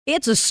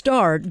It's a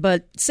start,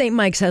 but St.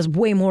 Mike's has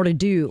way more to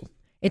do.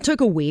 It took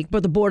a week,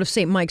 but the board of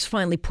St. Mike's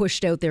finally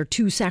pushed out their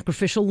 2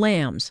 sacrificial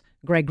lambs.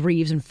 Greg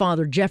Reeves and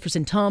Father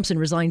Jefferson Thompson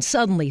resigned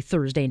suddenly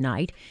Thursday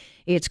night.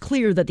 It's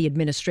clear that the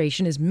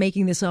administration is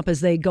making this up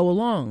as they go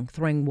along,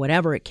 throwing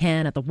whatever it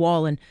can at the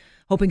wall and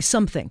hoping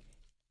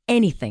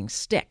anything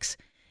sticks.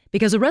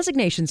 Because the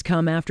resignations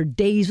come after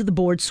days of the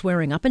board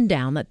swearing up and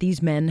down that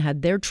these men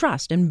had their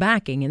trust and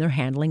backing in their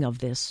handling of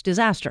this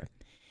disaster.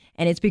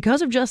 And it's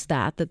because of just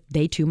that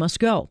they too must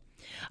go.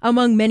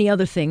 Among many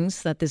other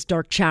things that this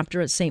dark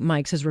chapter at St.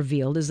 Mike's has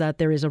revealed is that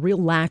there is a real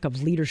lack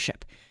of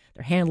leadership.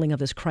 Their handling of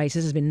this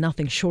crisis has been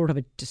nothing short of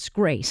a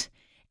disgrace.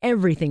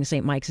 Everything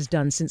St. Mike's has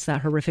done since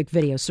that horrific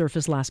video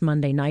surfaced last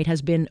Monday night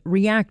has been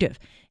reactive.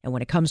 And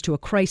when it comes to a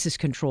crisis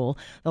control,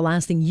 the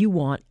last thing you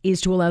want is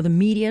to allow the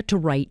media to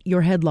write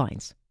your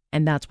headlines.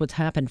 And that's what's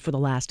happened for the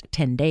last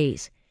 10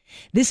 days.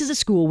 This is a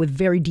school with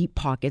very deep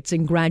pockets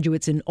and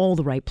graduates in all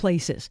the right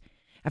places.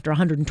 After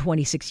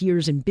 126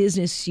 years in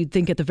business, you'd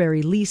think at the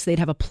very least they'd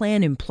have a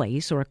plan in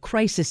place or a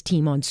crisis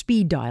team on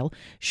speed dial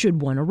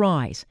should one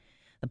arise.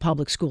 The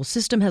public school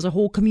system has a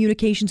whole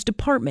communications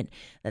department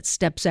that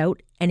steps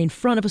out and in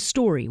front of a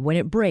story when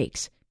it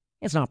breaks.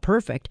 It's not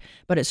perfect,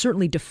 but it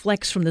certainly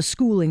deflects from the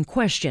school in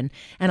question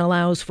and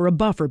allows for a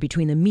buffer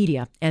between the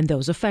media and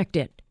those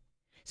affected.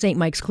 St.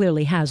 Mike's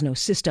clearly has no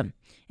system,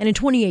 and in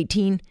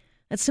 2018,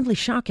 that's simply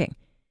shocking.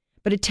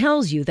 But it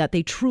tells you that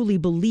they truly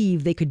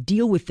believe they could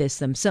deal with this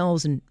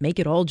themselves and make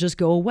it all just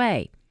go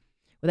away.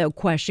 Without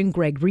question,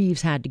 Greg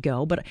Reeves had to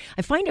go, but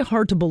I find it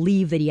hard to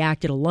believe that he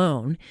acted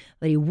alone,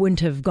 that he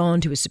wouldn't have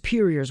gone to his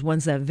superiors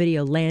once that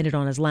video landed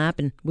on his lap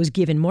and was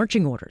given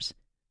marching orders.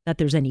 That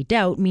there's any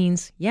doubt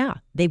means,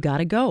 they've got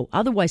to go.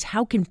 Otherwise,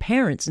 how can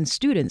parents and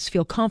students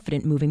feel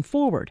confident moving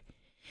forward?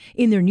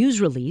 In their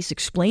news release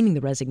explaining the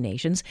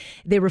resignations,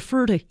 they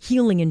refer to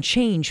healing and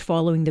change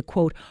following the,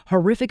 quote,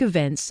 horrific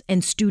events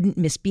and student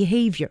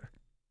misbehavior.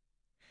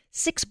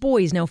 6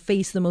 boys now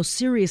face the most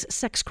serious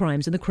sex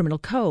crimes in the criminal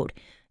code.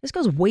 This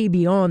goes way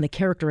beyond the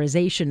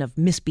characterization of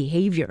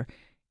misbehavior.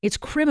 It's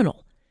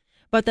criminal.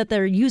 But that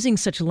they're using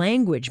such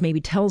language maybe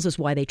tells us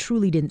why they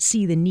truly didn't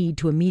see the need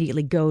to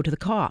immediately go to the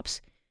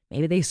cops.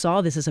 Maybe they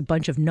saw this as a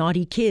bunch of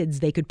naughty kids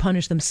they could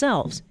punish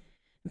themselves.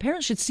 And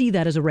parents should see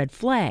that as a red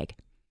flag.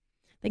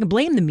 They can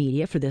blame the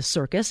media for this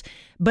circus,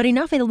 but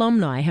enough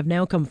alumni have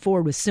now come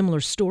forward with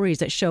similar stories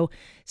that show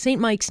St.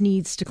 Mike's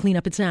needs to clean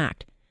up its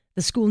act.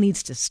 The school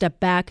needs to step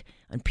back,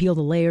 unpeel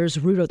the layers,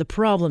 root out the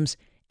problems,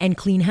 and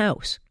clean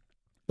house.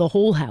 The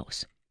whole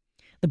house.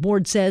 The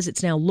board says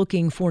it's now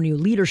looking for new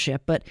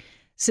leadership, but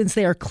since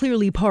they are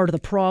clearly part of the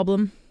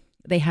problem,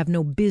 they have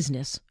no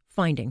business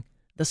finding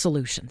the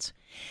solutions.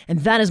 And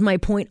that is my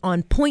point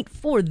on point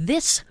for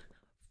this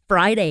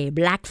Friday,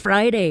 Black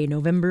Friday,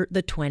 November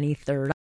the 23rd.